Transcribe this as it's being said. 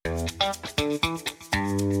Welcome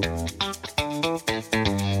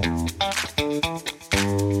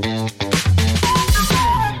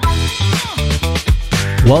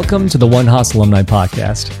to the One Haas Alumni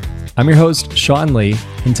Podcast. I'm your host, Sean Lee,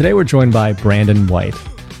 and today we're joined by Brandon White,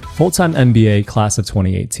 full-time MBA class of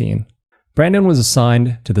 2018. Brandon was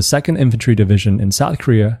assigned to the 2nd Infantry Division in South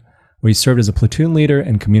Korea, where he served as a platoon leader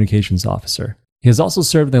and communications officer. He has also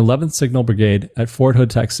served in the 11th Signal Brigade at Fort Hood,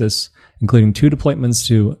 Texas, including 2 deployments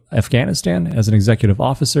to Afghanistan as an executive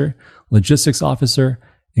officer, logistics officer,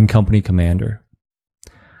 and company commander.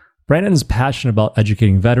 Brandon is passionate about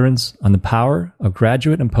educating veterans on the power of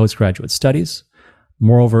graduate and postgraduate studies,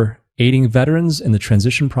 moreover, aiding veterans in the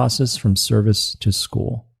transition process from service to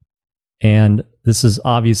school. And this is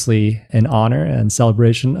obviously an honor and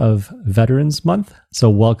celebration of Veterans Month. So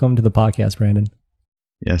welcome to the podcast, Brandon.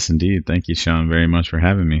 Yes, indeed. Thank you, Sean, very much for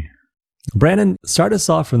having me. Brandon, start us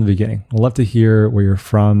off from the beginning. I'd love to hear where you're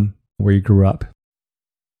from, where you grew up.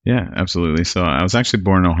 Yeah, absolutely. So I was actually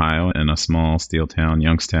born in Ohio in a small steel town,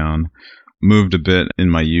 Youngstown. Moved a bit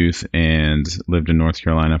in my youth and lived in North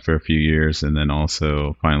Carolina for a few years, and then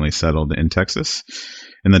also finally settled in Texas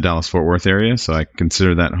in the Dallas-Fort Worth area. So I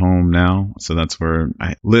consider that home now. So that's where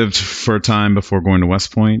I lived for a time before going to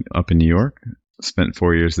West Point up in New York. Spent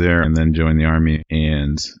 4 years there and then joined the Army.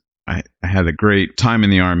 And I had a great time in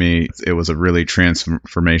the Army. It was a really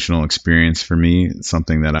transformational experience for me,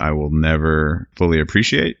 something that I will never fully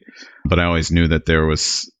appreciate. But I always knew that there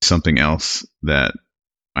was something else that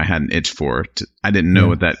I had an itch for. I didn't know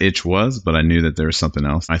what that itch was, but I knew that there was something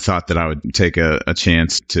else. I thought that I would take a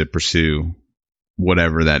chance to pursue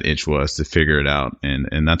whatever that itch was, to figure it out.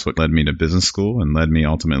 And that's what led me to business school and led me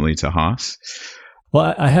ultimately to Haas.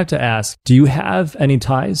 Well, I have to ask, do you have any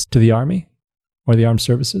ties to the Army or the armed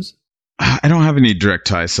services? I don't have any direct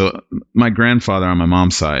ties. So my grandfather on my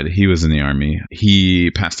mom's side, he was in the Army.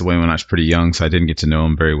 He passed away when I was pretty young, so I didn't get to know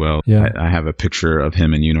him very well. Yeah. I have a picture of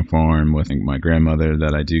him in uniform with my grandmother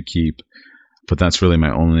that I do keep, but that's really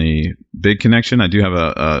my only big connection. I do have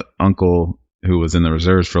a uncle who was in the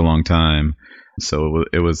reserves for a long time, so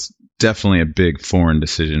it was definitely a big foreign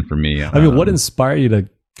decision for me. I mean, what inspired you to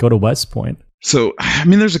go to West Point? So, I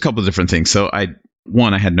mean, there's a couple of different things. So I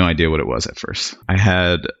had no idea what it was at first. I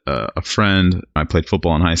had a friend. I played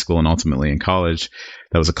football in high school and ultimately in college.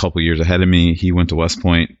 That was a couple years ahead of me. He went to West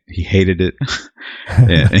Point. He hated it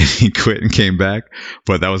and he quit and came back.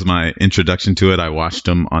 But that was my introduction to it. I watched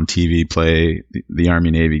him on TV play the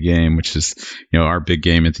Army-Navy game, which is, our big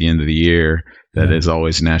game at the end of the year that is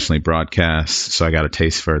always nationally broadcast. So I got a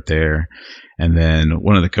taste for it there. And then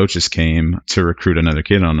one of the coaches came to recruit another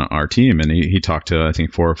kid on our team. And he talked to, I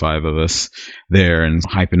think, 4 or 5 of us there and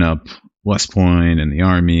hyping up West Point and the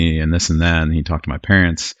Army and this and that. And he talked to my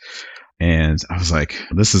parents. And I was like,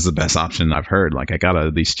 this is the best option I've heard. Like, I got to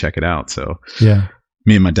at least check it out. So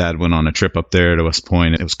me and my dad went on a trip up there to West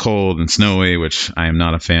Point. It was cold and snowy, which I am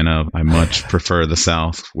not a fan of. I much prefer the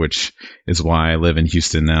South, which is why I live in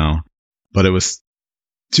Houston now. But it was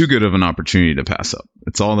too good of an opportunity to pass up.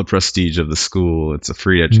 It's all the prestige of the school. It's a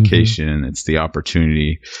free education. Mm-hmm. It's the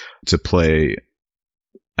opportunity to play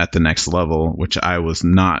at the next level, which I was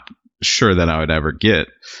not sure that I would ever get,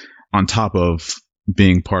 on top of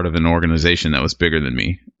being part of an organization that was bigger than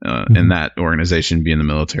me, and that organization being the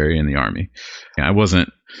military and the Army. I wasn't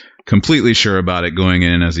completely sure about it going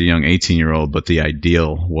in as a young 18-year-old, but the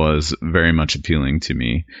ideal was very much appealing to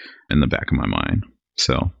me in the back of my mind.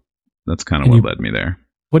 So that's kind of what led me there.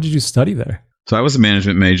 What did you study there? So I was a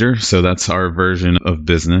management major, so that's our version of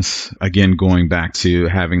business. Again, going back to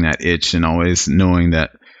having that itch and always knowing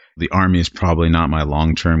that the Army is probably not my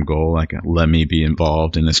long-term goal. Like, let me be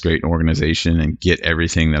involved in this great organization and get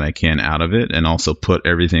everything that I can out of it, and also put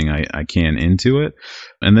everything I can into it,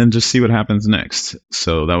 and then just see what happens next.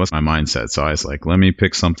 So that was my mindset. So I was like, let me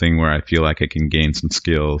pick something where I feel like I can gain some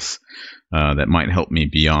skills that might help me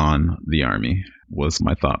beyond the Army, was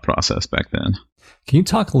my thought process back then. Can you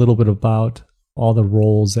talk a little bit about all the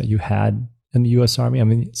roles that you had in the U.S. Army? I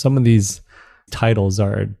mean, some of these titles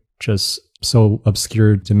are just so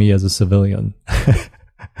obscure to me as a civilian,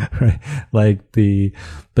 right? Like the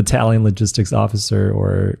battalion logistics officer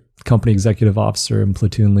or company executive officer and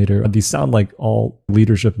platoon leader. These sound like all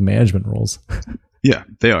leadership and management roles. Yeah,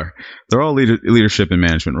 they are. They're all leadership and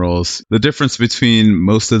management roles. The difference between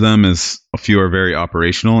most of them is a few are very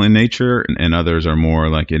operational in nature and others are more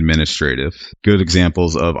like administrative. Good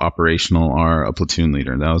examples of operational are a platoon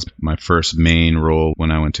leader. That was my first main role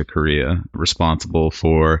when I went to Korea, responsible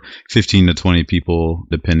for 15 to 20 people,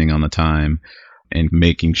 depending on the time, and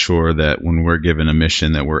making sure that when we're given a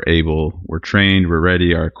mission that we're trained, we're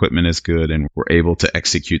ready, our equipment is good, and we're able to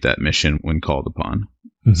execute that mission when called upon.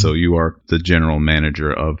 Mm-hmm. So you are the general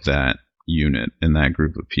manager of that unit and that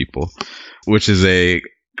group of people, which is a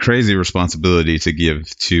crazy responsibility to give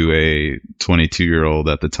to a 22-year-old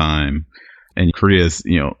at the time. And Korea is,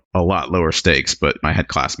 a lot lower stakes, but I had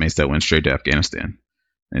classmates that went straight to Afghanistan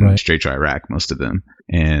and straight to Iraq, most of them.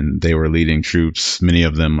 And they were leading troops, many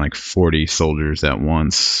of them like 40 soldiers at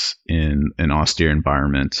once in an austere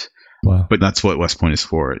environment. Wow. But that's what West Point is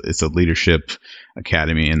for. It's a leadership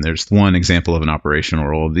academy, and there's one example of an operational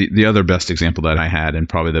role. The other best example that I had, and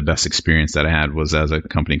probably the best experience that I had, was as a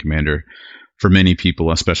company commander. For many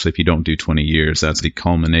people, especially if you don't do 20 years, that's the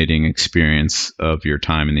culminating experience of your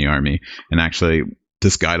time in the Army. And actually,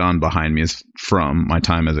 this guidon behind me is from my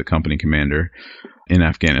time as a company commander in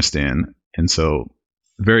Afghanistan. And so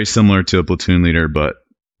very similar to a platoon leader, but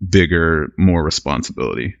bigger, more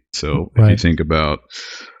responsibility. So if you think about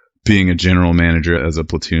being a general manager as a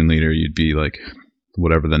platoon leader, you'd be like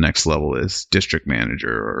whatever the next level is, district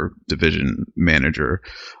manager or division manager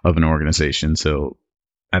of an organization. So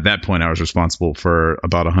at that point, I was responsible for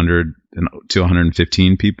about 100 to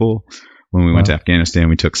 115 people. When we went to Afghanistan,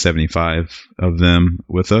 we took 75 of them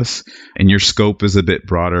with us. And your scope is a bit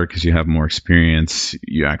broader because you have more experience.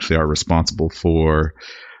 You actually are responsible for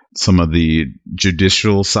some of the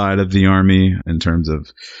judicial side of the Army in terms of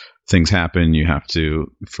things happen. You have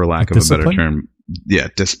to, for lack of a better term,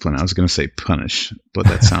 discipline. I was going to say punish, but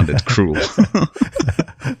that sounded cruel.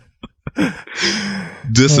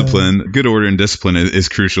 Discipline, good order and discipline is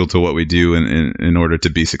crucial to what we do in order to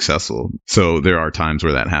be successful. So there are times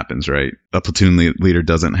where that happens, right? A platoon leader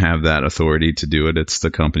doesn't have that authority to do it. It's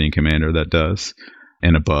the company commander that does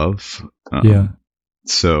and above.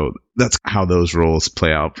 So that's how those roles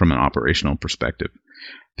play out from an operational perspective.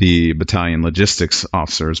 The battalion logistics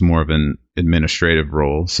officer is more of an administrative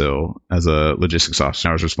role. So as a logistics officer,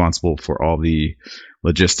 I was responsible for all the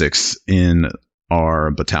logistics in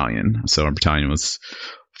our battalion. So our battalion was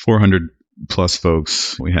 400 plus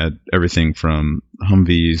folks. We had everything from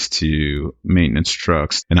Humvees to maintenance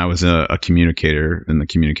trucks. And I was a communicator in the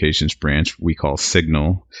communications branch we call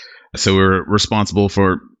Signal. So we were responsible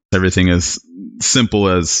for everything as simple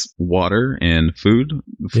as water and food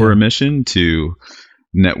for a mission to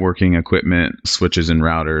networking equipment, switches and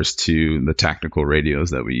routers to the tactical radios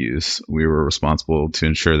that we use. We were responsible to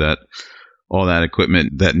ensure that all that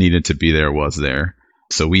equipment that needed to be there was there.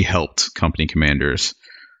 So we helped company commanders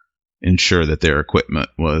ensure that their equipment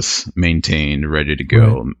was maintained, ready to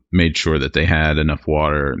go, made sure that they had enough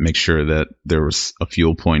water, make sure that there was a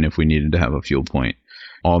fuel point if we needed to have a fuel point.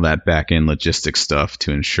 All that back-end logistics stuff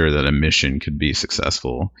to ensure that a mission could be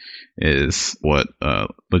successful is what a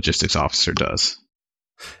logistics officer does.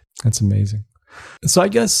 That's amazing. So I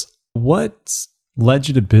guess what led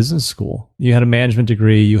you to business school? You had a management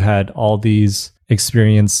degree, you had all these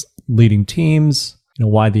experience leading teams.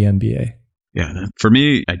 Why the MBA? Yeah, for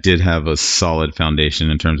me, I did have a solid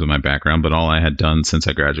foundation in terms of my background, but all I had done since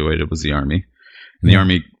I graduated was the Army. And the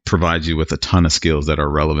Army provides you with a ton of skills that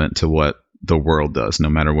are relevant to what the world does, no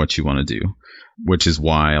matter what you want to do, which is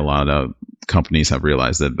why a lot of companies have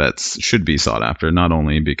realized that vets should be sought after, not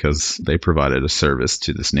only because they provided a service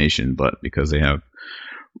to this nation, but because they have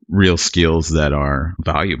real skills that are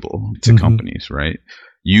valuable to companies, right?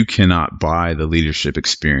 You cannot buy the leadership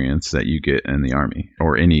experience that you get in the Army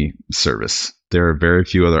or any service. There are very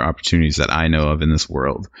few other opportunities that I know of in this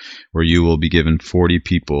world where you will be given 40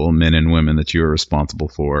 people, men and women, that you are responsible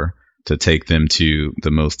for to take them to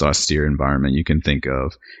the most austere environment you can think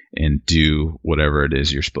of and do whatever it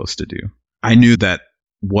is you're supposed to do. I knew that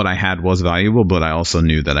what I had was valuable, but I also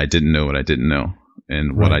knew that I didn't know what I didn't know.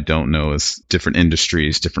 And what I don't know is different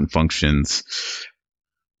industries, different functions,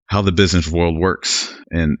 how the business world works.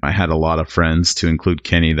 And I had a lot of friends, to include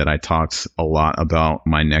Kenny, that I talked a lot about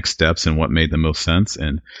my next steps and what made the most sense.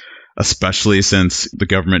 And especially since the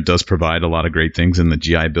government does provide a lot of great things and the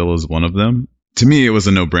GI Bill is one of them, to me, it was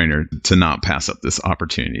a no-brainer to not pass up this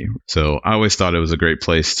opportunity. So I always thought it was a great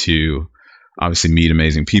place to obviously meet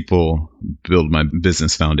amazing people, build my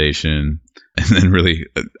business foundation, and then really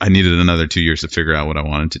I needed another 2 years to figure out what I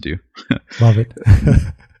wanted to do. Love it.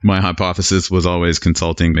 My hypothesis was always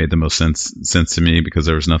consulting made the most sense to me because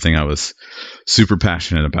there was nothing I was super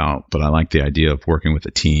passionate about, but I liked the idea of working with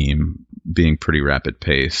a team, being pretty rapid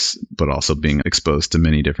pace, but also being exposed to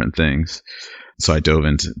many different things. So I dove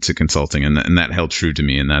into consulting, and that held true to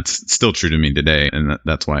me, and that's still true to me today, and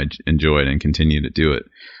that's why I enjoy it and continue to do it.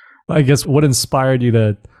 I guess what inspired you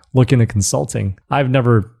to look into consulting? I've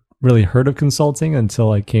never really heard of consulting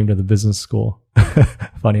until I came to the business school.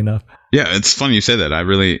 Funny enough. Yeah, it's funny you say that. I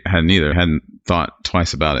really hadn't either. Hadn't thought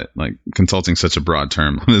twice about it. Like, consulting's such a broad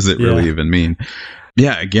term. What does it really even mean?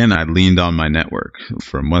 Yeah, again, I leaned on my network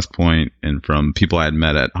from West Point and from people I had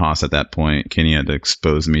met at Haas at that point. Kenny had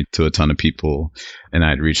exposed me to a ton of people, and I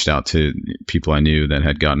had reached out to people I knew that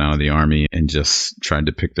had gotten out of the Army and just tried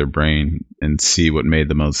to pick their brain and see what made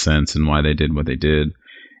the most sense and why they did what they did.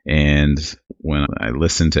 And when I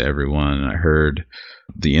listened to everyone, I heard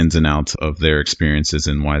the ins and outs of their experiences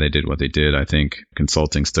and why they did what they did. I think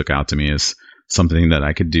consulting stuck out to me as something that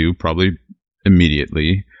I could do probably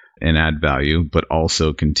immediately and add value, but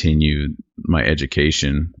also continue my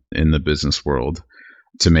education in the business world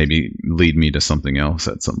to maybe lead me to something else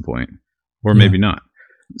at some point, or maybe not.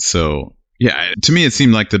 So yeah, to me, it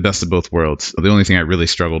seemed like the best of both worlds. The only thing I really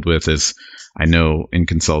struggled with is I know in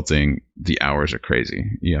consulting, the hours are crazy.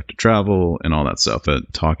 You have to travel and all that stuff.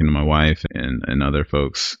 But talking to my wife and other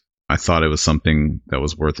folks, I thought it was something that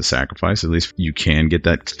was worth the sacrifice. At least you can get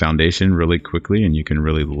that foundation really quickly and you can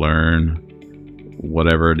really learn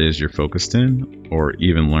whatever it is you're focused in, or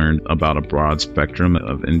even learn about a broad spectrum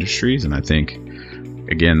of industries. And I think,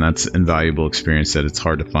 again, that's an invaluable experience that it's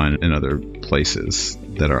hard to find in other places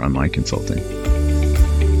that are unlike consulting.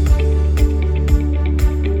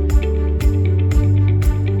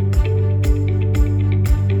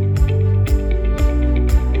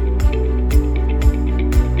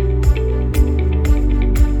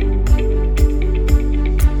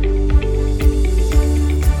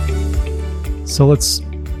 So let's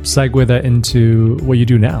segue that into what you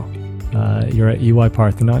do now. You're at EY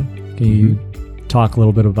Parthenon. Can you talk a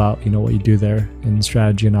little bit about what you do there in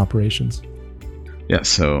strategy and operations? Yeah,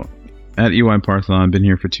 so at EY Parthenon, I've been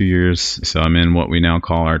here for 2 years. So I'm in what we now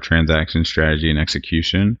call our transaction strategy and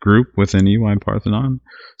execution group within EY Parthenon.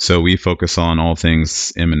 So we focus on all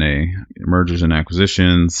things M&A, mergers and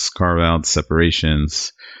acquisitions, carve-outs,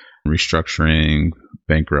 separations, restructuring,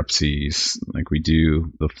 bankruptcies. Like, we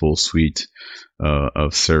do the full suite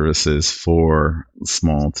of services for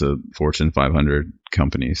small to Fortune 500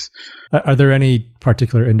 companies. Are there any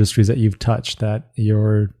particular industries that you've touched that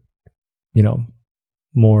you're,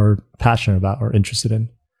 more passionate about or interested in?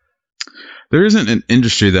 There isn't an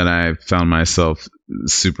industry that I've found myself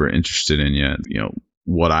super interested in yet.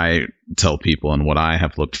 What I tell people and what I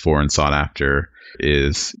have looked for and sought after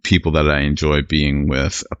is people that I enjoy being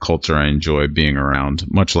with, a culture I enjoy being around,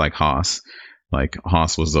 much like Haas. Like,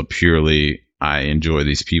 Haas was a purely, I enjoy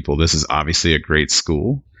these people. This is obviously a great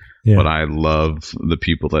school, but I love the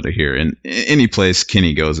people that are here. And any place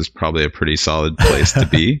Kenny goes is probably a pretty solid place to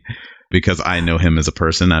be because I know him as a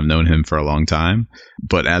person. I've known him for a long time.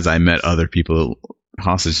 But as I met other people,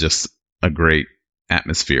 Haas is just a great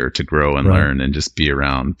atmosphere to grow and learn and just be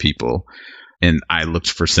around people. And I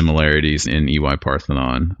looked for similarities in EY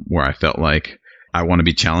Parthenon, where I felt like I want to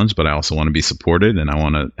be challenged, but I also want to be supported, and I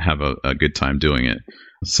want to have a good time doing it.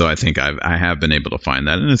 So I think I have been able to find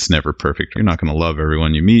that, and it's never perfect. You're not going to love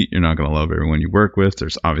everyone you meet. You're not going to love everyone you work with.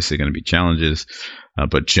 There's obviously going to be challenges,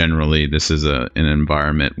 but generally this is an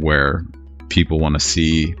environment where people want to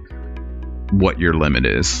see what your limit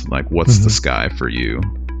is, like what's the sky for you,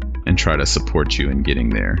 and try to support you in getting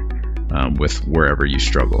there with wherever you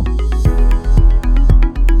struggle.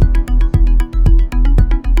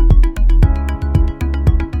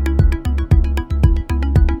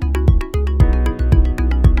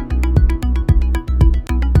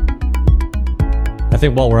 I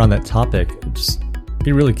think while we're on that topic, just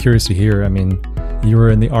be really curious to hear. I mean, you were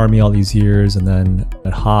in the Army all these years and then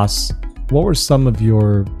at Haas. What were some of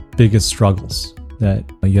your biggest struggles that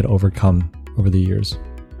you had to overcome over the years?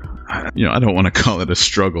 I don't want to call it a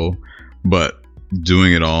struggle, but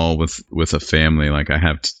doing it all with a family. Like, I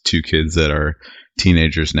have 2 kids that are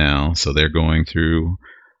teenagers now, so they're going through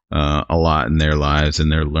a lot in their lives,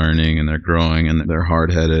 and they're learning and they're growing and they're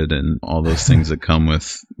hard-headed and all those things that come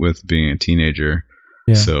with being a teenager.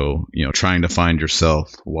 Yeah. So, trying to find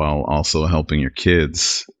yourself while also helping your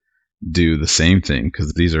kids do the same thing,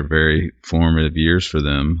 because these are very formative years for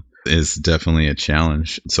them, is definitely a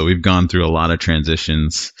challenge. So we've gone through a lot of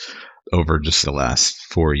transitions over just the last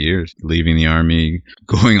 4 years, leaving the Army,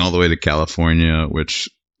 going all the way to California, which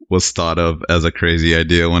was thought of as a crazy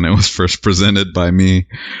idea when it was first presented by me,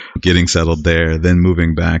 getting settled there, then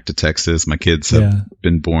moving back to Texas. My kids have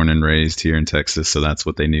been born and raised here in Texas, so that's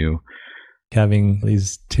what they knew. Having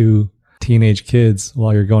these 2 teenage kids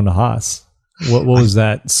while you're going to Haas, what was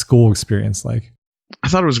that school experience like? I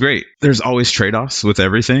thought it was great. There's always trade-offs with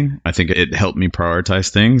everything. I think it helped me prioritize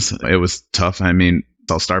things. It was tough. I mean,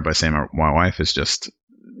 I'll start by saying my wife is just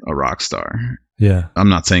a rock star. Yeah. I'm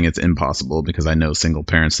not saying it's impossible, because I know single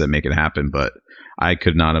parents that make it happen, but I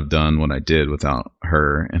could not have done what I did without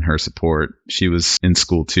her and her support. She was in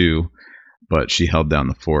school too, but she held down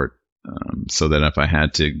the fort so that if I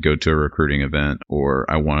had to go to a recruiting event or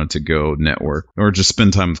I wanted to go network or just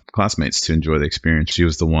spend time with classmates to enjoy the experience, she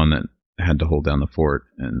was the one that had to hold down the fort.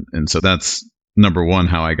 And so that's number one,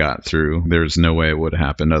 how I got through. There's no way it would have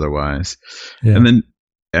happened otherwise. Yeah. And then,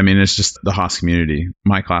 I mean, it's just the Haas community.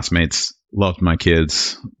 My classmates loved my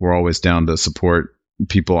kids. We're always down to support.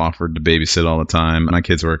 People offered to babysit all the time. My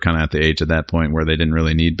kids were kind of at the age at that point where they didn't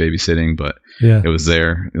really need babysitting, but it was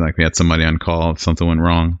there. Like we had somebody on call if something went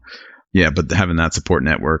wrong. Yeah, but having that support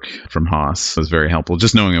network from Haas was very helpful.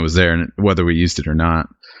 Just knowing it was there and whether we used it or not.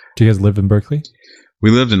 Do you guys live in Berkeley? We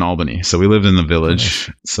lived in Albany. So we lived in the village.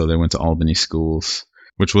 Nice. So they went to Albany schools,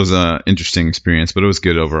 which was an interesting experience, but it was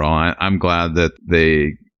good overall. I'm glad that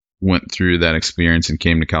they went through that experience and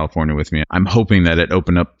came to California with me. I'm hoping that it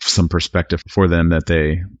opened up some perspective for them that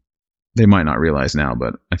they might not realize now,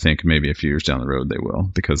 but I think maybe a few years down the road they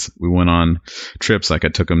will, because we went on trips. Like I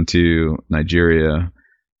took them to Nigeria,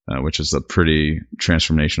 which is a pretty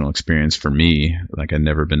transformational experience for me. Like I'd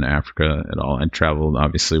never been to Africa at all. I traveled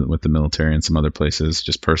obviously with the military and some other places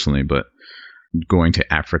just personally, but going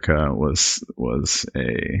to Africa was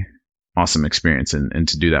a awesome experience. And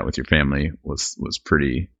to do that with your family was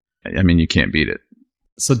pretty, I mean, you can't beat it.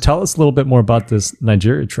 So tell us a little bit more about this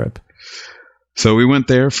Nigeria trip. So we went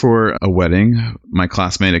there for a wedding. My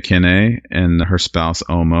classmate Akene and her spouse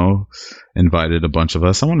Omo invited a bunch of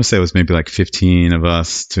us. I want to say it was maybe like 15 of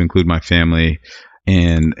us, to include my family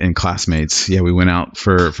and classmates. Yeah, we went out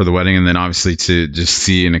for the wedding, and then obviously to just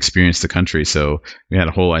see and experience the country. So we had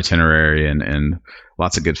a whole itinerary and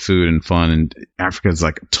lots of good food and fun. And Africa is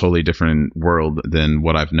like a totally different world than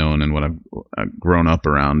what I've known and what I've grown up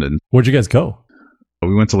around. And where'd you guys go?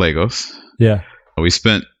 We went to Lagos. Yeah. We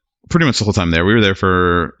spent pretty much the whole time there. We were there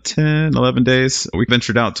for 10, 11 days. We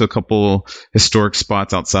ventured out to a couple historic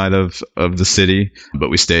spots outside of the city, but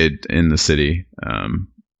we stayed in the city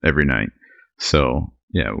every night. So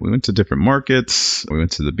yeah, we went to different markets. We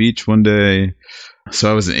went to the beach one day. So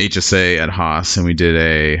I was an HSA at Haas, and we did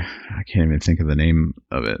I can't even think of the name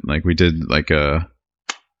of it. Like we did like a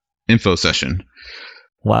info session.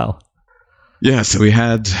 Wow. Yeah, so we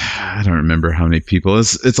had, I don't remember how many people.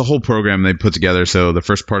 It's a whole program they put together. So the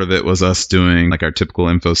first part of it was us doing like our typical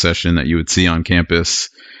info session that you would see on campus.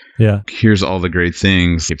 Yeah. Here's all the great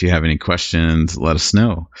things. If you have any questions, let us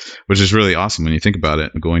know, which is really awesome when you think about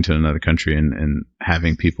it, going to another country and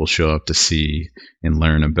having people show up to see and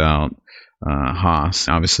learn about Haas.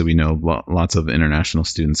 Obviously, we know lots of international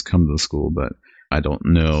students come to the school, but I don't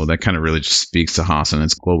know. That kind of really just speaks to Haas and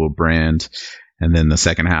its global brand. And then the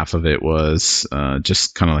second half of it was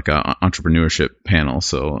just kind of like an entrepreneurship panel.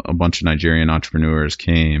 So a bunch of Nigerian entrepreneurs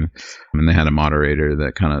came, and they had a moderator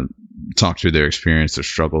that kind of talked through their experience, their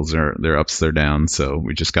struggles, their ups, their downs. So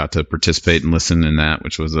we just got to participate and listen in that,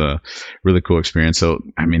 which was a really cool experience. So,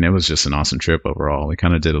 I mean, it was just an awesome trip overall. We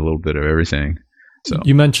kind of did a little bit of everything. So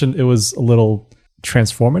you mentioned it was a little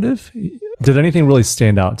transformative. Did anything really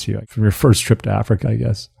stand out to you from your first trip to Africa, I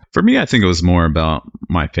guess? For me, I think it was more about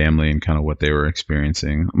my family and kind of what they were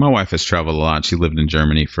experiencing. My wife has traveled a lot. She lived in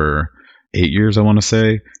Germany for 8 years, I want to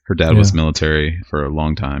say. Her dad was military for a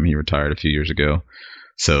long time. He retired a few years ago.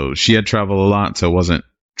 So she had traveled a lot, so it wasn't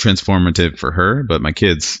transformative for her. But my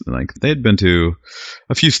kids, like, they had been to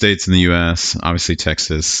a few states in the U.S., obviously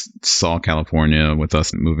Texas, saw California with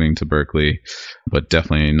us moving to Berkeley, but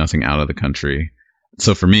definitely nothing out of the country.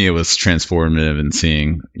 So for me, it was transformative in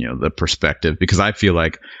seeing, the perspective, because I feel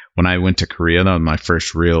like when I went to Korea, that was my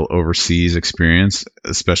first real overseas experience,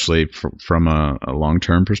 especially from a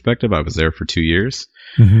long-term perspective. I was there for 2 years.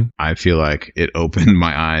 Mm-hmm. I feel like it opened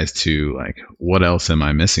my eyes to, like, what else am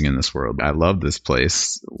I missing in this world? I love this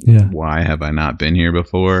place. Yeah. Why have I not been here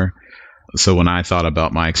before? So when I thought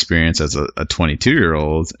about my experience as a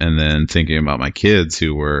 22-year-old and then thinking about my kids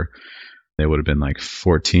who they would have been like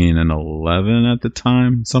 14 and 11 at the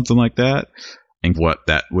time, something like that, and what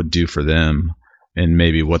that would do for them and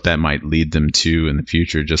maybe what that might lead them to in the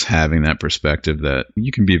future, just having that perspective that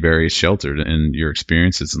you can be very sheltered in your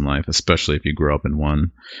experiences in life, especially if you grow up in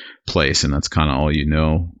one place and that's kind of all you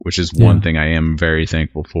know, which is one thing I am very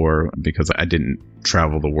thankful for, because I didn't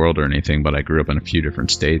travel the world or anything, but I grew up in a few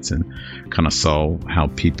different states and kind of saw how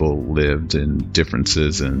people lived and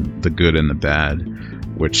differences and the good and the bad,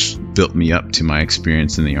 which built me up to my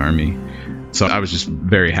experience in the Army. So I was just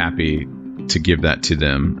very happy to give that to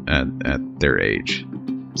them at their age.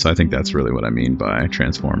 So I think that's really what I mean by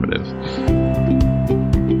transformative.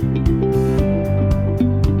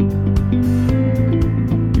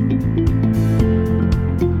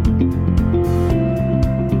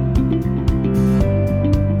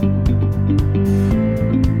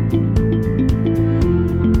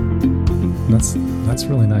 That's That's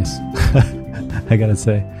really nice. I gotta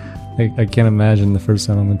say, I can't imagine the first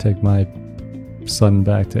time I'm gonna take my son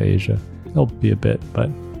back to Asia. It'll be a bit, but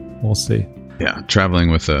we'll see. Yeah, traveling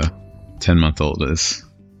with a 10-month-old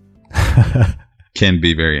can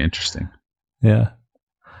be very interesting. Yeah.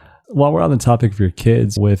 While we're on the topic of your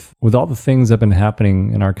kids, with all the things that have been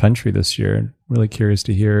happening in our country this year, I'm really curious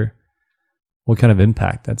to hear what kind of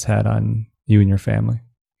impact that's had on you and your family.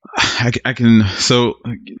 So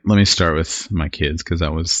let me start with my kids, because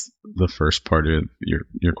that was the first part of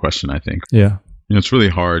your question, I think. Yeah. It's really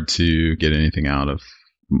hard to get anything out of,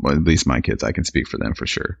 well, at least my kids. I can speak for them for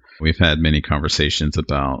sure. We've had many conversations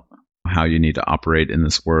about how you need to operate in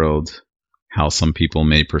this world, how some people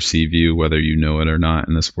may perceive you, whether you know it or not,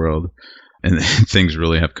 in this world. And things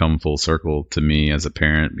really have come full circle to me as a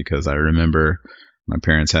parent, because I remember my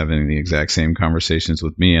parents having the exact same conversations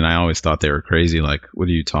with me, and I always thought they were crazy. Like, what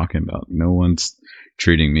are you talking about? No one's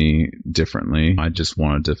treating me differently. I just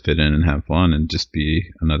wanted to fit in and have fun and just be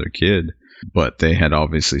another kid. But they had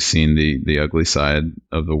obviously seen the ugly side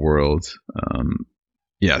of the world.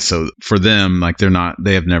 So for them, like,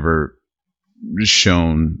 they have never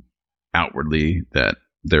shown outwardly that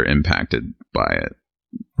they're impacted by it,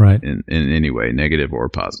 right? In any way, negative or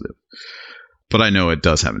positive. But I know it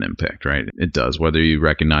does have an impact, right? It does. Whether you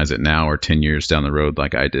recognize it now or 10 years down the road,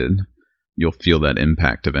 like I did, you'll feel that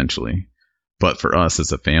impact eventually. But for us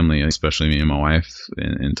as a family, especially me and my wife,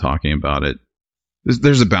 in talking about it,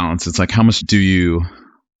 there's a balance. It's like, how much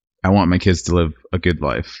I want my kids to live a good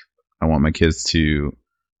life. I want my kids to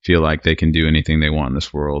feel like they can do anything they want in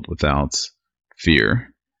this world without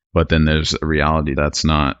fear. But then there's a reality that's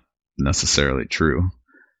not necessarily true.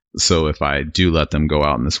 So if I do let them go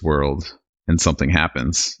out in this world and something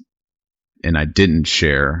happens, and I didn't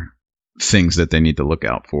share things that they need to look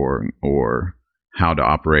out for, or how to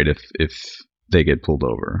operate if they get pulled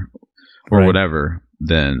over or right, whatever,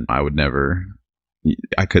 then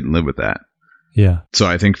I couldn't live with that. Yeah. So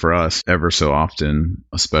I think for us, ever so often,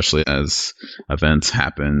 especially as events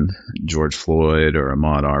happen, George Floyd or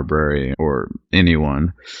Ahmaud Arbery or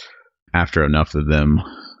anyone, after enough of them,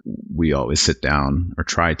 we always sit down, or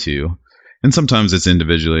try to. And sometimes it's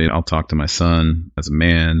individually. I'll talk to my son as a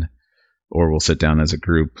man, or we'll sit down as a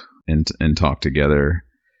group and talk together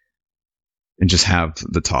and just have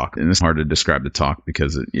the talk. And it's hard to describe the talk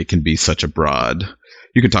because it can be such a broad.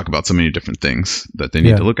 You can talk about so many different things that they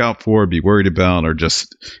need to look out for, be worried about, or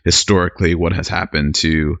just historically what has happened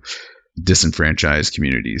to disenfranchised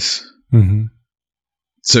communities. Mm-hmm.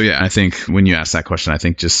 So yeah, I think when you ask that question, I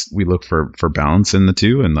think just we look for balance in the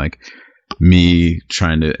two, and like me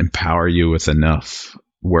trying to empower you with enough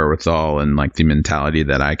wherewithal and like the mentality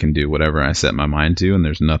that I can do whatever I set my mind to, and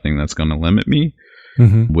there's nothing that's going to limit me.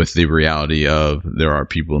 Mm-hmm. With the reality of there are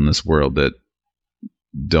people in this world that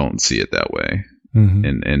don't see it that way.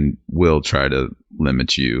 Mm-hmm. and will try to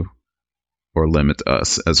limit you or limit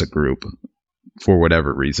us as a group for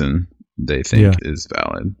whatever reason they think is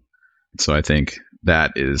valid. So I think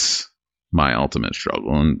that is my ultimate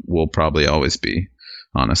struggle, and will probably always be,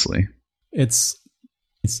 honestly. It's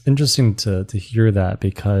interesting to hear that,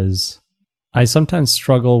 because I sometimes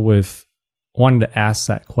struggle with wanting to ask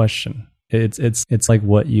that question. It's like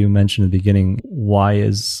what you mentioned at the beginning. Why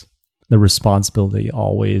is the responsibility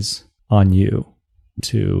always on you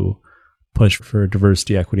to push for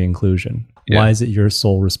diversity, equity, inclusion? Why is it your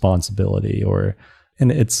sole responsibility?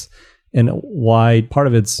 And why, part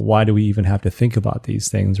of it's, why do we even have to think about these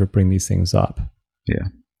things or bring these things up? Yeah.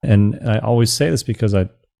 And I always say this because I'm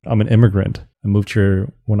an immigrant. I moved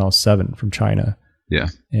here when I was 7 from China. Yeah.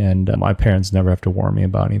 And my parents never have to warn me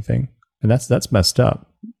about anything. And that's messed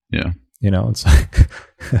up. Yeah. It's like,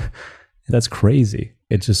 that's crazy.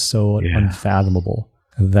 It's just so unfathomable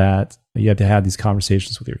that you have to have these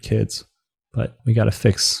conversations with your kids. But we got to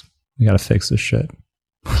fix this shit.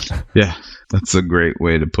 Yeah, that's a great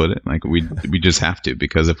way to put it. Like we just have to,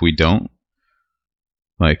 because if we don't,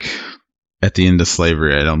 like at the end of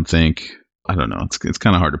slavery, I don't know. It's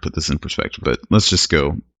kind of hard to put this in perspective, but let's just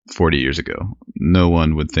go 40 years ago. No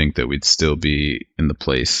one would think that we'd still be in the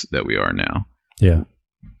place that we are now. Yeah.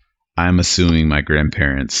 I'm assuming my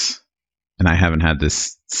grandparents, and I haven't had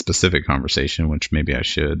this specific conversation, which maybe I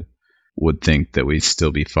should, would think that we'd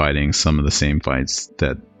still be fighting some of the same fights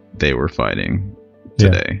that they were fighting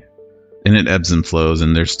today. Yeah. And it ebbs and flows,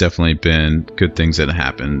 and there's definitely been good things that have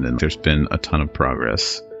happened, and there's been a ton of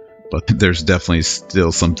progress, but there's definitely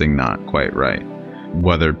still something not quite right,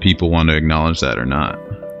 whether people want to acknowledge that or not.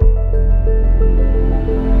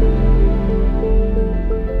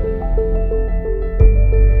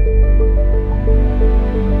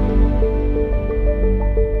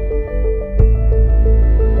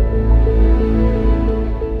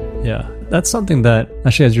 That's something that,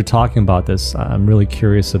 actually, as you're talking about this, I'm really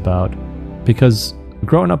curious about, because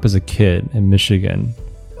growing up as a kid in Michigan,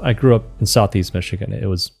 I grew up in Southeast Michigan. It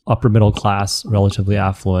was upper middle class, relatively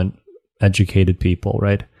affluent, educated people,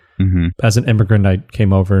 right? Mm-hmm. As an immigrant, I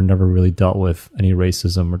came over and never really dealt with any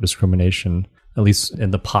racism or discrimination, at least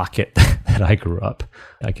in the pocket that I grew up.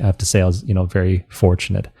 I have to say I was, very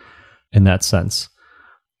fortunate in that sense.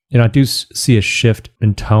 I do see a shift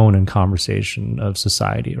in tone and conversation of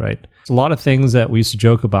society, right? There's a lot of things that we used to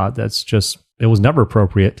joke about that's just, it was never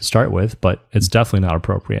appropriate to start with, but it's definitely not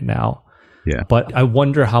appropriate now. Yeah. But I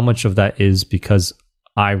wonder how much of that is because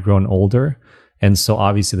I've grown older. And so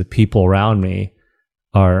obviously the people around me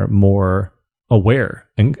are more aware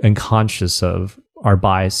and conscious of our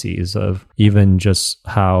biases, of even just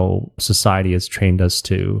how society has trained us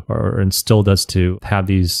to, or instilled us to have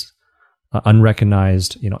these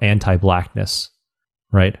unrecognized, anti-blackness,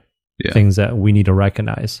 right? Yeah. Things that we need to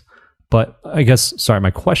recognize. But I guess,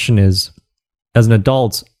 my question is, as an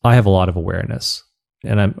adult, I have a lot of awareness.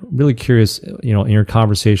 And I'm really curious, in your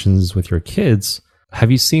conversations with your kids,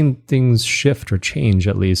 have you seen things shift or change,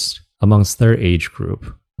 at least amongst their age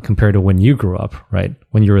group, compared to when you grew up, right?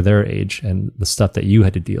 When you were their age and the stuff that you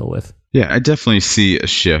had to deal with? Yeah, I definitely see a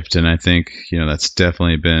shift. And I think, that's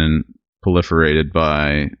definitely been proliferated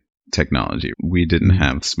by technology. We didn't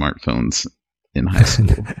have smartphones in high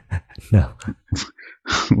school. No.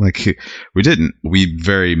 We didn't. We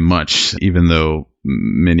very much, even though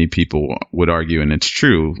many people would argue, and it's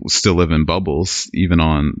true, still live in bubbles, even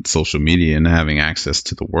on social media and having access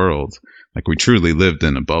to the world. We truly lived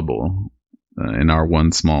in a bubble in our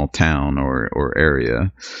one small town or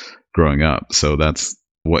area growing up. So that's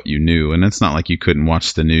what you knew. And it's not like you couldn't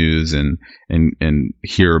watch the news and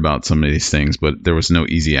hear about some of these things, but there was no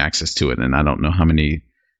easy access to it. And I don't know how many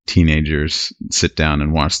teenagers sit down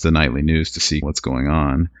and watch the nightly news to see what's going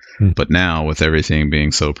on. But now, with everything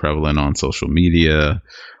being so prevalent on social media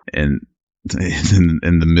and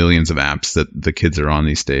the millions of apps that the kids are on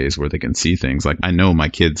these days where they can see things, I know my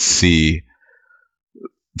kids see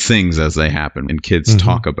things as they happen, and kids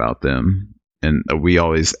talk about them. And we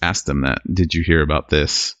always ask them that, did you hear about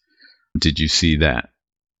this? Did you see that?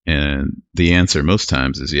 And the answer most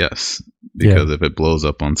times is yes, because if it blows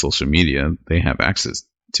up on social media, they have access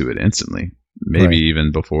to it instantly, maybe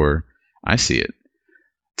even before I see it.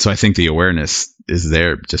 So I think the awareness is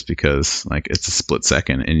there just because it's a split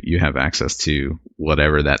second and you have access to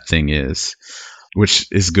whatever that thing is, which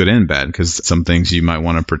is good and bad, because some things you might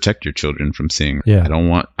want to protect your children from seeing. Yeah. I don't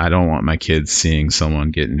want my kids seeing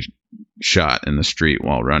someone getting shot in the street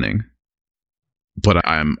while running. But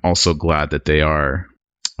I'm also glad that they are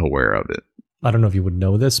aware of it. I don't know if you would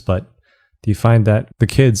know this, but do you find that the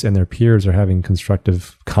kids and their peers are having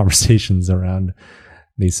constructive conversations around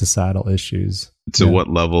these societal issues? To what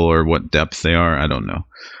level or what depth they are, I don't know.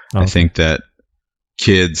 Okay. I think that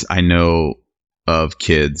I know of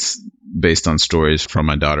kids based on stories from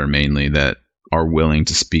my daughter mainly that are willing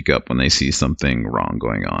to speak up when they see something wrong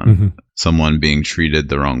going on. Someone being treated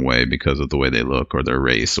the wrong way because of the way they look or their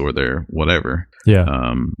race or their whatever.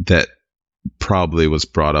 Yeah. That probably was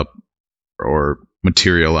brought up or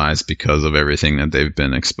materialized because of everything that they've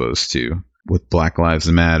been exposed to with Black Lives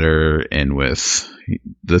Matter and with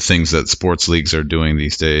the things that sports leagues are doing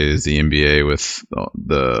these days, the NBA with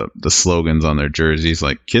the slogans on their jerseys.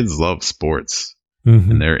 Kids love sports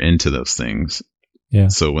and they're into those things. Yeah.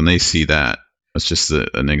 So when they see that, it's just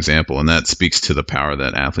an example, and that speaks to the power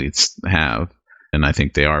that athletes have. And I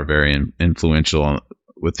think they are very influential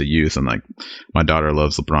with the youth. And my daughter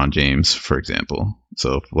loves LeBron James, for example.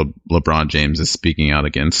 So if LeBron James is speaking out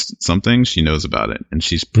against something, she knows about it, and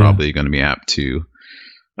she's probably going to be apt to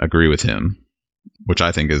agree with him, which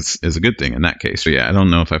I think is a good thing in that case. So I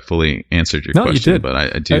don't know if I fully answered your question, you did. but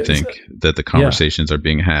I do think that the conversations are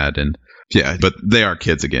being had, and but they are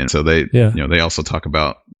kids again. So they, they also talk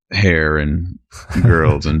about hair and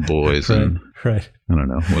girls and boys and I don't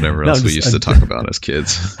know, whatever else we used to talk about as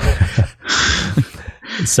kids.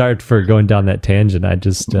 Sorry for going down that tangent. I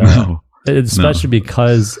just, especially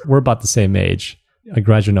because we're about the same age. I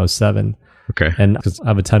graduated in 2007. Okay. And because I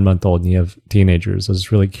have a 10-month-old and you have teenagers, I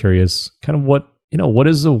was really curious kind of what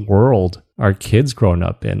is the world our kids growing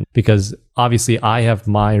up in? Because obviously I have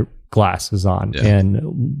my glasses on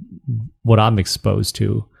and what I'm exposed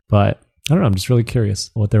to, but I don't know. I'm just really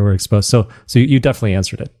curious what they were exposed. So you definitely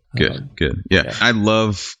answered it. Good. Yeah. I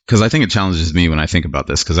love, because I think it challenges me when I think about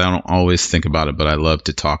this, because I don't always think about it, but I love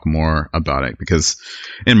to talk more about it, because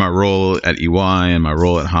in my role at EY and my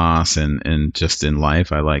role at Haas and just in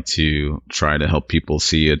life, I like to try to help people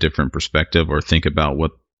see a different perspective or think about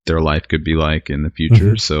what their life could be like in the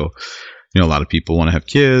future. So a lot of people want to have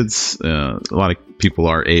kids. A lot of people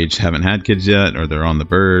our age haven't had kids yet, or they're on the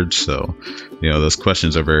verge. So, those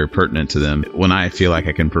questions are very pertinent to them. When I feel like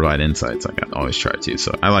I can provide insights, like I always try to.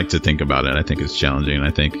 So I like to think about it. I think it's challenging. And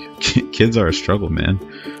I think kids are a struggle, man.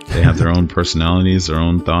 They have their own personalities, their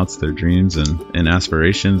own thoughts, their dreams and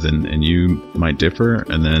aspirations, and you might differ.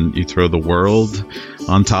 And then you throw the world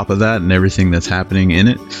on top of that and everything that's happening in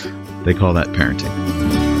it. They call that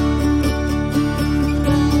parenting.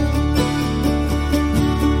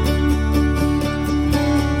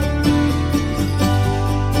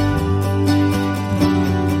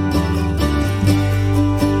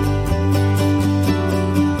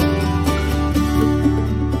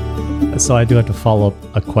 So I do have to follow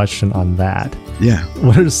up a question on that. Yeah.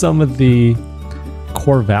 What are some of the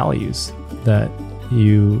core values that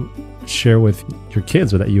you share with your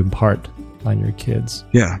kids or that you impart on your kids?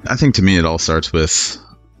 Yeah. I think to me, it all starts with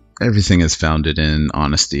everything is founded in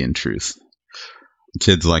honesty and truth.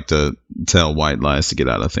 Kids like to tell white lies to get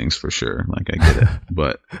out of things for sure. Like, I get it.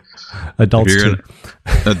 But adults too.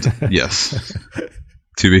 Yes.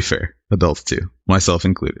 To be fair, adults too, myself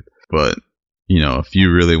included. But if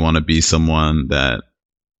you really want to be someone that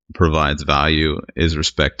provides value, is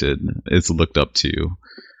respected, is looked up to,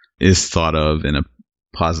 is thought of in a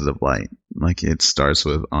positive light, like it starts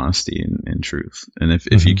with honesty and truth. And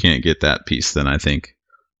if you can't get that piece, then I think,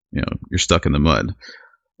 you're stuck in the mud.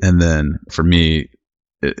 And then for me,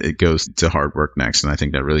 it goes to hard work next. And I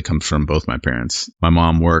think that really comes from both my parents. My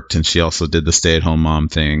mom worked and she also did the stay-at-home mom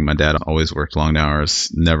thing. My dad always worked long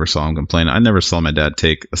hours, never saw him complain. I never saw my dad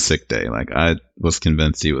take a sick day. Like, I was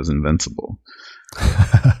convinced he was invincible.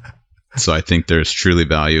 So I think there's truly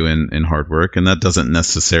value in hard work. And that doesn't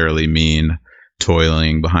necessarily mean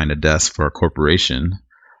toiling behind a desk for a corporation,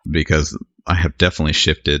 because I have definitely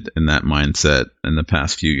shifted in that mindset in the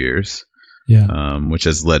past few years. Yeah. Which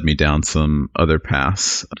has led me down some other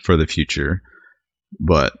paths for the future.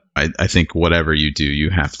 But I think whatever you do, you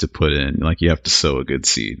have to put in, like, you have to sow a good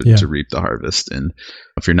seed to reap the harvest. And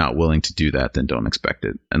if you're not willing to do that, then don't expect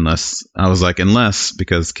it. Unless,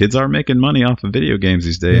 because kids are making money off of video games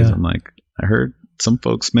these days. Yeah. I'm like, I heard some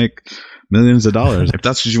folks make millions of dollars. If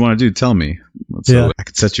that's what you want to do, tell me. So I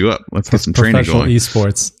could set you up. Let's get some training going.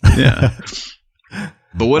 Esports. Yeah.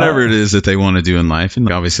 But whatever it is that they want to do in life,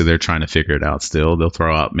 and obviously they're trying to figure it out still. They'll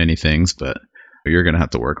throw out many things, but you're going to have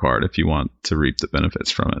to work hard if you want to reap the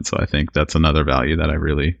benefits from it. So I think that's another value that I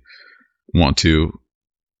really want to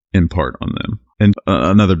impart on them. And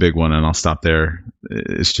another big one, and I'll stop there,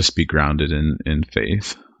 is just be grounded in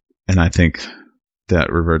faith. And I think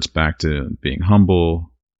that reverts back to being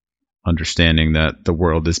humble, understanding that the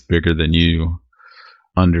world is bigger than you,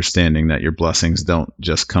 understanding that your blessings don't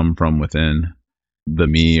just come from within. The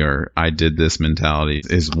me or I did this mentality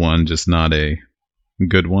is one, just not a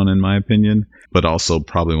good one in my opinion, but also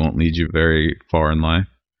probably won't lead you very far in life.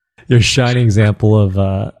 You're a shining example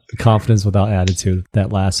of confidence without attitude,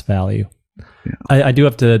 that last value. Yeah. I do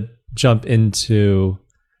have to jump into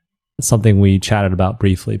something we chatted about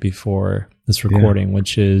briefly before this recording,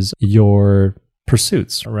 which is your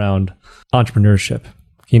pursuits around entrepreneurship.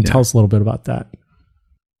 Can you tell us a little bit about that?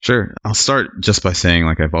 Sure. I'll start just by saying,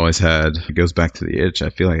 like I've always had, it goes back to the itch. I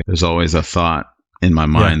feel like there's always a thought in my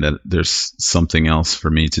mind that there's something else for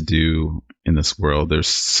me to do in this world. There's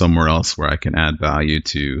somewhere else where I can add value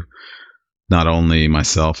to not only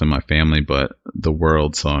myself and my family, but the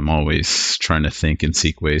world. So I'm always trying to think and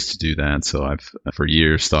seek ways to do that. So I've for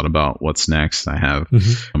years thought about what's next. I have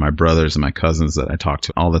my brothers and my cousins that I talk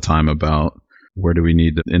to all the time about, where do we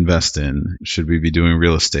need to invest in? Should we be doing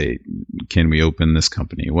real estate? Can we open this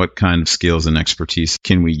company? What kind of skills and expertise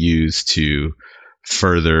can we use to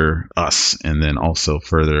further us and then also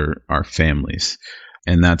further our families?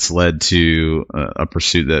 And that's led to a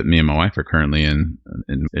pursuit that me and my wife are currently in.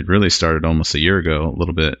 And it really started almost a year ago, a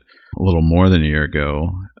little more than a year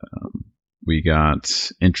ago. We got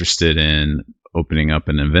interested in opening up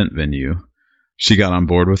an event venue. She got on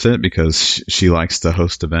board with it because she likes to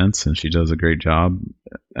host events and she does a great job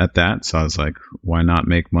at that. So I was like, why not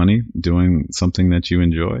make money doing something that you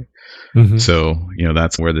enjoy? So,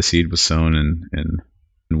 that's where the seed was sown and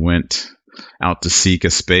went out to seek a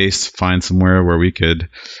space, find somewhere where we could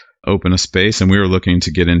open a space. And we were looking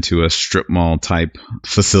to get into a strip mall type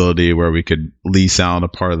facility where we could lease out a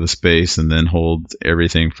part of the space and then hold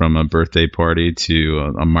everything from a birthday party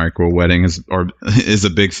to a micro wedding is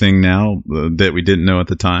a big thing now that we didn't know at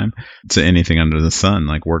the time, to anything under the sun,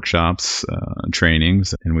 like workshops,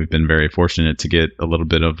 trainings. And we've been very fortunate to get a little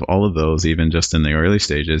bit of all of those, even just in the early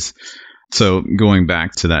stages. So going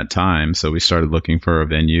back to that time, so we started looking for a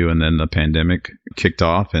venue and then the pandemic kicked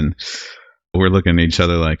off and we're looking at each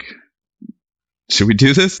other like, should we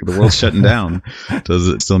do this? The world's shutting down. Does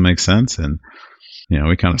it still make sense? And,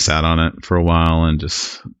 we kind of sat on it for a while and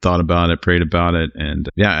just thought about it, prayed about it. And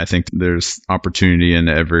yeah, I think there's opportunity in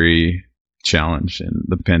every challenge. And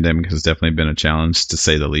the pandemic has definitely been a challenge, to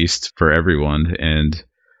say the least, for everyone. And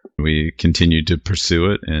we continued to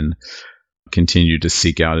pursue it and continued to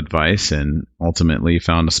seek out advice, and ultimately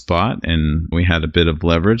found a spot. And we had a bit of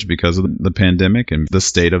leverage because of the pandemic and the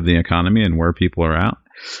state of the economy and where people are at.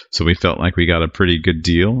 So we felt like we got a pretty good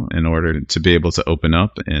deal in order to be able to open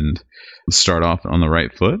up and start off on the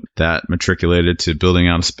right foot. That matriculated to building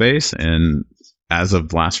out a space. And as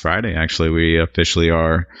of last Friday, actually, we officially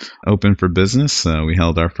are open for business. We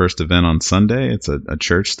held our first event on Sunday. It's a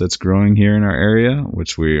church that's growing here in our area,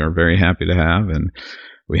 which we are very happy to have. And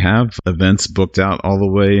we have events booked out all the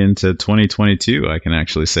way into 2022, I can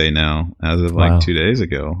actually say now, as of like 2 days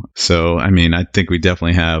ago. So, I think we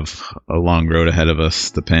definitely have a long road ahead of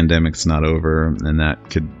us. The pandemic's not over, and that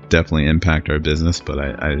could definitely impact our business. But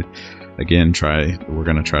we're going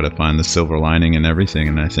to try to find the silver lining in everything.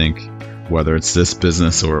 And I think whether it's this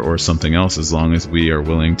business or something else, as long as we are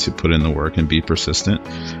willing to put in the work and be persistent,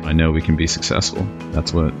 I know we can be successful.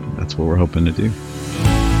 That's what we're hoping to do.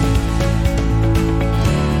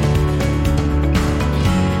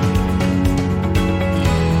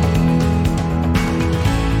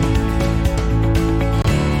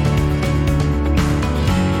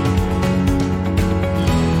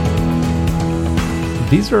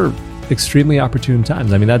 These are extremely opportune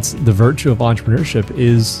times. That's the virtue of entrepreneurship,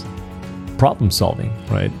 is problem solving,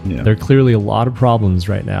 right? Yeah. There are clearly a lot of problems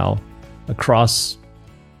right now across,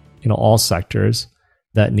 all sectors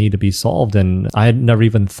that need to be solved. And I had never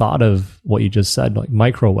even thought of what you just said, like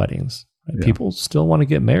micro weddings. Right? Yeah. People still want to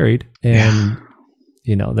get married, and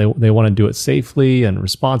they want to do it safely and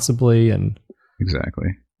responsibly. And exactly,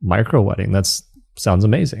 micro wedding. Sounds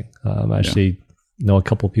amazing. Actually. Yeah. Know a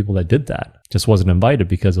couple of people that did that. Just wasn't invited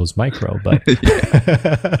because it was micro, but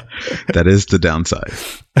that is the downside.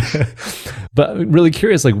 But really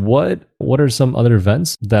curious, like what are some other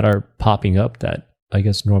events that are popping up that I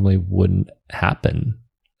guess normally wouldn't happen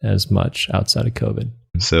as much outside of COVID?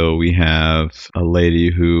 So we have a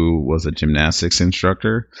lady who was a gymnastics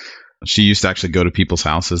instructor. She used to actually go to people's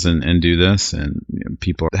houses and do this, and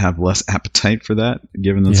people have less appetite for that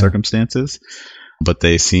given the circumstances. But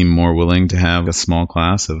they seem more willing to have a small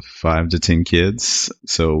class of 5 to 10 kids.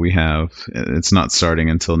 So it's not starting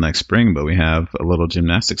until next spring, but we have a little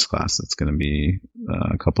gymnastics class that's going to be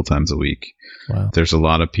a couple times a week. Wow. There's a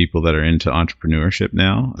lot of people that are into entrepreneurship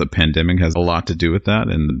now. The pandemic has a lot to do with that.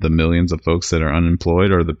 And the millions of folks that are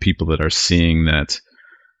unemployed are the people that are seeing that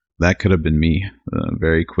could have been me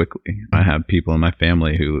very quickly. I have people in my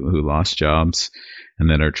family who lost jobs and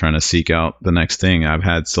that are trying to seek out the next thing. I've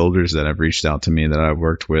had soldiers that have reached out to me that I've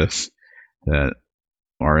worked with that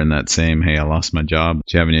are in that same, hey, I lost my job.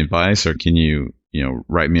 Do you have any advice, or can you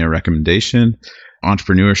write me a recommendation?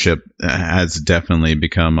 Entrepreneurship has definitely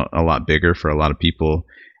become a lot bigger for a lot of people.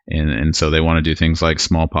 And so they want to do things like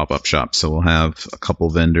small pop-up shops. So we'll have a couple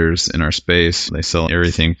vendors in our space. They sell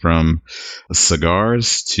everything from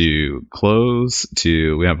cigars to clothes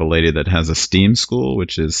to, we have a lady that has a STEAM school,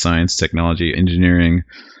 which is science, technology, engineering,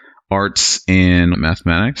 arts, and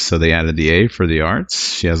mathematics. So they added the A for the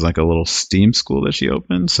arts. She has like a little STEAM school that she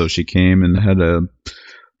opened. So she came and had a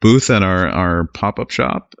booth at our pop-up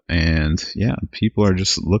shop, and people are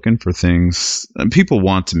just looking for things. People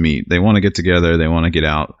want to meet, they want to get together, they want to get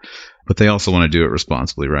out, but they also want to do it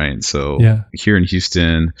responsibly, right? So here in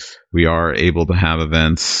Houston, we are able to have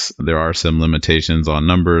events. There are some limitations on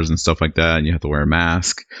numbers and stuff like that, and you have to wear a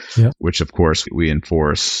mask, which of course we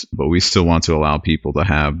enforce, but we still want to allow people to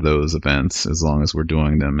have those events as long as we're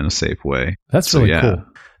doing them in a safe way. That's really cool.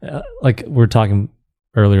 Like we're talking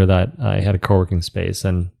earlier that I had a co-working space,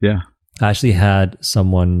 and I actually had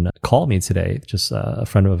someone call me today, just a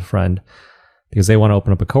friend of a friend, because they want to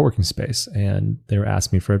open up a co-working space, and they were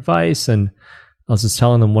asking me for advice. And I was just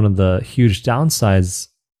telling them one of the huge downsides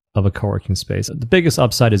of a co-working space. The biggest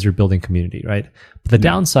upside is you're building community, right? But the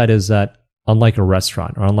downside is that unlike a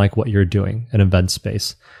restaurant or unlike what you're doing, an event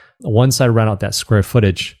space, once I rent out that square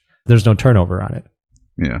footage, there's no turnover on it.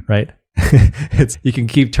 Yeah. Right? You can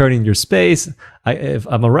keep turning your space. If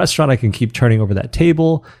I'm a restaurant, I can keep turning over that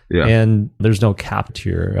table, and there's no cap to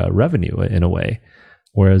your revenue in a way.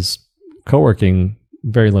 Whereas co-working,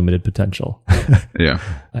 very limited potential.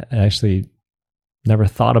 I actually never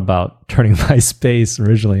thought about turning my space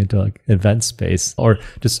originally into like event space, or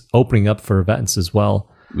just opening up for events as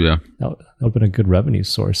well. That would have been a good revenue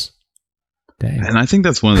source. Dang. And I think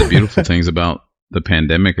that's one of the beautiful things about the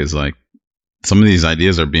pandemic is like, some of these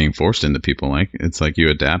ideas are being forced into people. Like, it's like you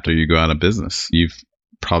adapt or you go out of business. You've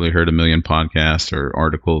probably heard a million podcasts or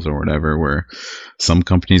articles or whatever where some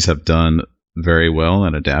companies have done very well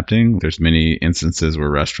at adapting. There's many instances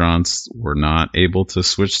where restaurants were not able to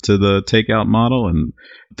switch to the takeout model and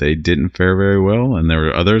they didn't fare very well. And there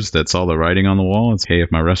were others that saw the writing on the wall. It's, hey,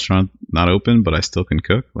 if my restaurant not open, but I still can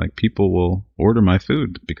cook, like, people will order my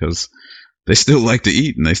food because they still like to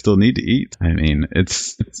eat and they still need to eat. I mean,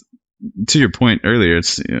 it's to your point earlier,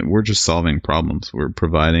 we're just solving problems. We're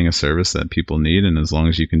providing a service that people need. And as long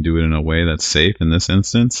as you can do it in a way that's safe in this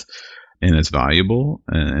instance, and it's valuable,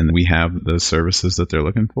 and we have the services that they're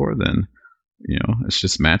looking for, then, it's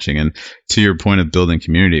just matching. And to your point of building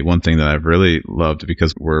community, one thing that I've really loved,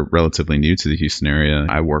 because we're relatively new to the Houston area,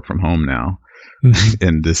 I work from home now.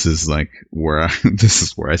 And this is like where I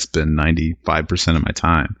spend 95% of my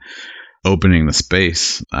time. Opening the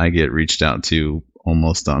space, I get reached out to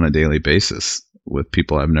almost on a daily basis with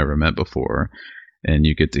people I've never met before. And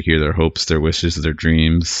you get to hear their hopes, their wishes, their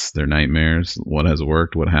dreams, their nightmares, what has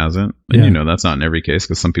worked, what hasn't. And that's not in every case,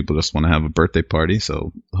 because some people just want to have a birthday party.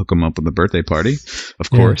 So hook them up with a birthday party,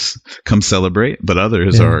 of course, come celebrate. But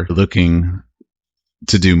others are looking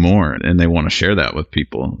to do more and they want to share that with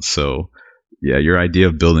people. So your idea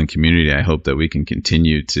of building community, I hope that we can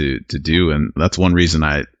continue to do. And that's one reason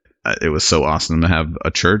it was so awesome to have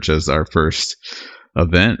a church as our first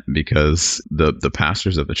event, because the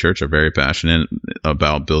pastors of the church are very passionate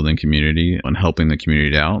about building community and helping the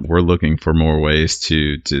community out. We're looking for more ways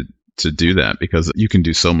to do that, because you can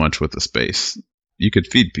do so much with the space. You could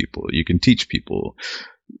feed people, you can teach people,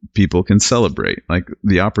 people can celebrate. Like,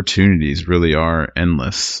 the opportunities really are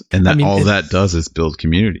endless, and that does is build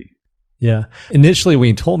community. Yeah. Initially, when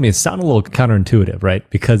you told me, it sounded a little counterintuitive, right?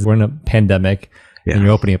 Because we're in a pandemic and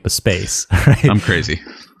you're opening up a space, right? I'm crazy.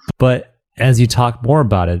 But as you talk more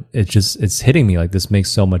about it, it's hitting me like, this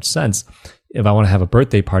makes so much sense. If I want to have a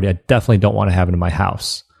birthday party, I definitely don't want to have it in my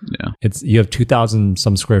house. Yeah. You have 2,000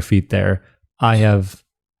 some square feet there. I have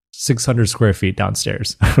 600 square feet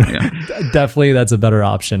downstairs. Yeah. Definitely that's a better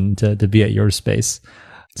option to be at your space.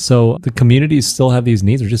 So the communities still have these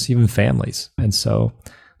needs, or just even families. And so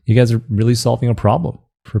you guys are really solving a problem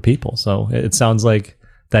for people. So it sounds like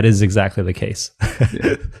that is exactly the case.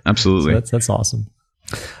 Yeah, absolutely. So that's awesome.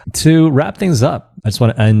 To wrap things up, I just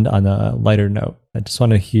want to end on a lighter note. I just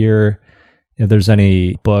want to hear if there's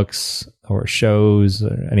any books or shows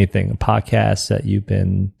or anything, podcasts that you've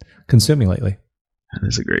been consuming lately. That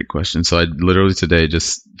is a great question. So I literally today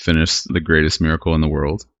just finished The Greatest Miracle in the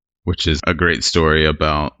World, which is a great story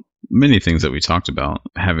about many things that we talked about,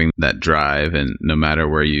 having that drive, and no matter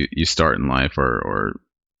where you start in life or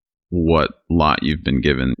what lot you've been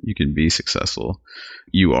given, you can be successful.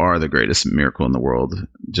 You are the greatest miracle in the world.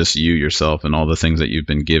 Just you, yourself, and all the things that you've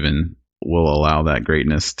been given will allow that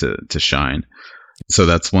greatness to shine. So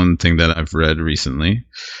that's one thing that I've read recently.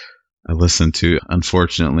 I listened to,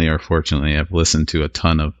 unfortunately or fortunately, I've listened to a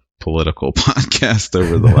ton of political podcasts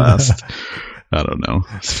over the last, I don't know,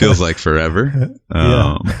 it feels like forever.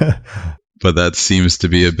 But that seems to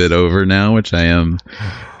be a bit over now, which I am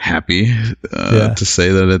happy to say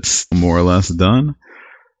that it's more or less done.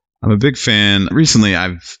 I'm a big fan. Recently,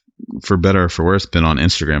 I've, for better or for worse, been on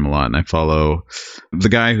Instagram a lot, and I follow the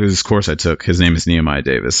guy whose course I took. His name is Nehemiah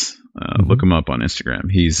Davis. Look him up on Instagram.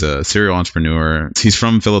 He's a serial entrepreneur. He's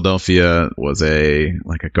from Philadelphia, was a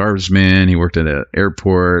garbage man. He worked at an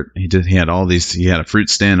airport. He had a fruit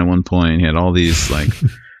stand at one point. He had all these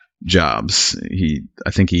jobs.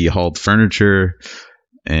 I think he hauled furniture,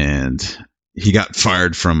 and he got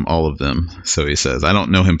fired from all of them. So he says, I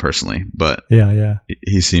don't know him personally, but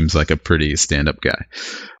he seems like a pretty stand-up guy.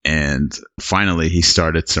 And finally, he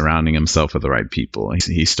started surrounding himself with the right people.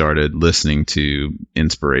 He started listening to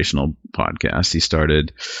inspirational podcasts. He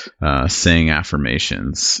started saying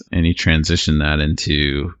affirmations, and he transitioned that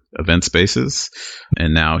into event spaces.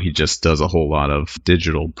 And now he just does a whole lot of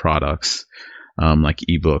digital products, like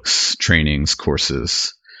ebooks, trainings,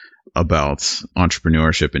 courses about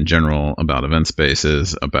entrepreneurship in general, about event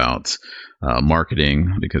spaces, about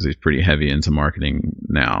marketing, because he's pretty heavy into marketing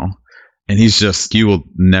now. And you will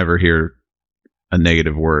never hear a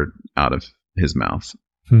negative word out of his mouth.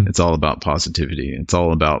 It's all about positivity. It's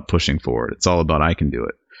all about pushing forward. It's all about, I can do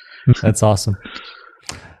it. That's awesome.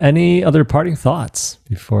 Any other parting thoughts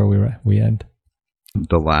before we end?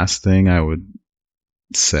 The last thing I would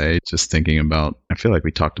say, just thinking about, I feel like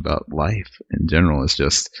we talked about life in general, is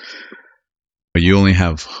just, you only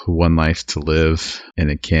have one life to live, and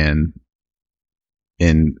it can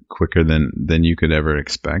end quicker than you could ever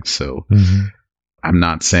expect. So I'm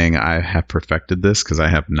not saying I have perfected this, because I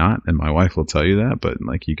have not, and my wife will tell you that, but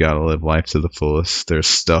like, you got to live life to the fullest. There's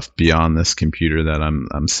stuff beyond this computer that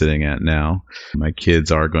I'm sitting at now. My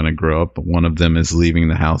kids are going to grow up. One of them is leaving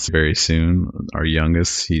the house very soon. Our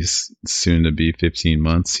youngest, he's soon to be 15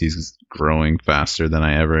 months. He's growing faster than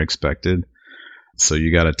I ever expected. So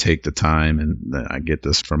you got to take the time, and I get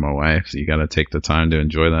this from my wife, you got to take the time to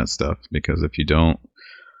enjoy that stuff, because if you don't,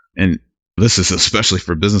 and this is especially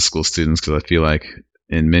for business school students, because I feel like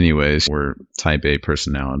in many ways we're type A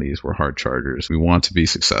personalities, we're hard chargers. We want to be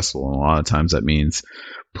successful, and a lot of times that means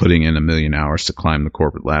putting in 1 million hours to climb the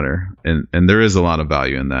corporate ladder. And there is a lot of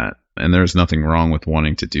value in that, and there's nothing wrong with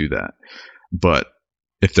wanting to do that. But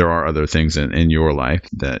if there are other things in your life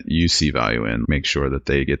that you see value in, make sure that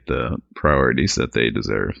they get the priorities that they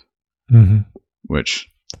deserve. Mm-hmm. Which,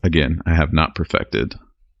 again, I have not perfected,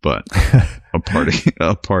 but a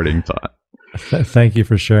parting thought. Thank you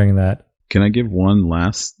for sharing that. Can I give one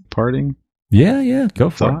last parting? Yeah,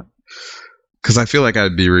 go for it. Because I feel like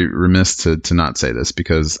I'd be remiss to not say this,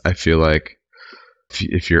 because I feel like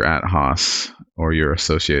if you're at Haas or you're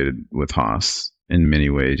associated with Haas, in many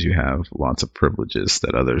ways you have lots of privileges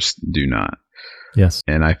that others do not. Yes.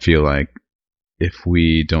 And I feel like if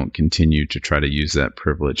we don't continue to try to use that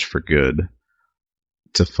privilege for good,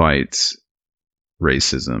 to fight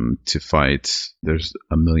racism, to fight, there's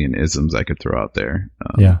a million isms I could throw out there.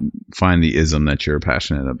 Find the ism that you're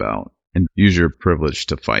passionate about and use your privilege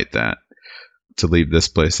to fight that, to leave this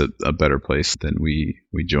place a better place than we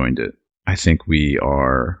joined it. I think we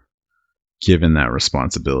are given that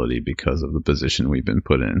responsibility because of the position we've been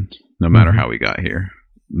put in, no matter how we got here.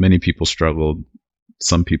 Many people struggled,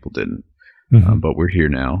 some people didn't. But we're here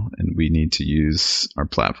now, and we need to use our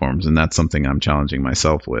platforms. And that's something I'm challenging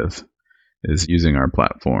myself with, is using our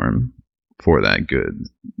platform for that good,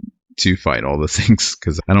 to fight all the things.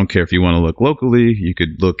 Because I don't care if you want to look locally, you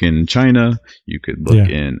could look in China, you could look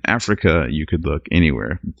in Africa, you could look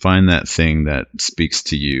anywhere. Find that thing that speaks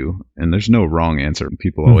to you. And there's no wrong answer.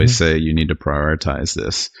 People always say you need to prioritize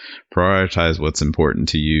this. Prioritize what's important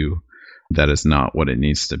to you. That is not what it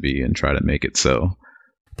needs to be, and try to make it so.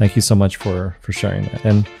 Thank you so much for sharing that.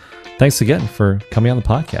 And thanks again for coming on the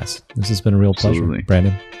podcast. This has been a real pleasure,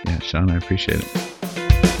 Brandon. Yeah, Sean, I appreciate it.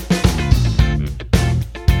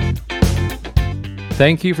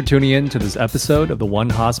 Thank you for tuning in to this episode of the One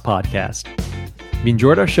Haas podcast. If you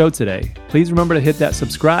enjoyed our show today, please remember to hit that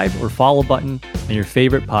subscribe or follow button in your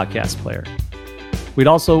favorite podcast player. We'd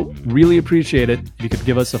also really appreciate it if you could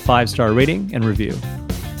give us a 5-star rating and review.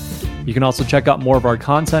 You can also check out more of our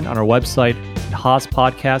content on our website at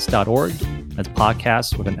haaspodcast.org. That's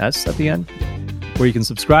podcast with an S at the end, where you can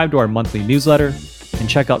subscribe to our monthly newsletter and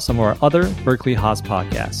check out some of our other Berkeley Haas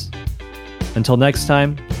podcasts. Until next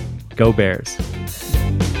time, go Bears.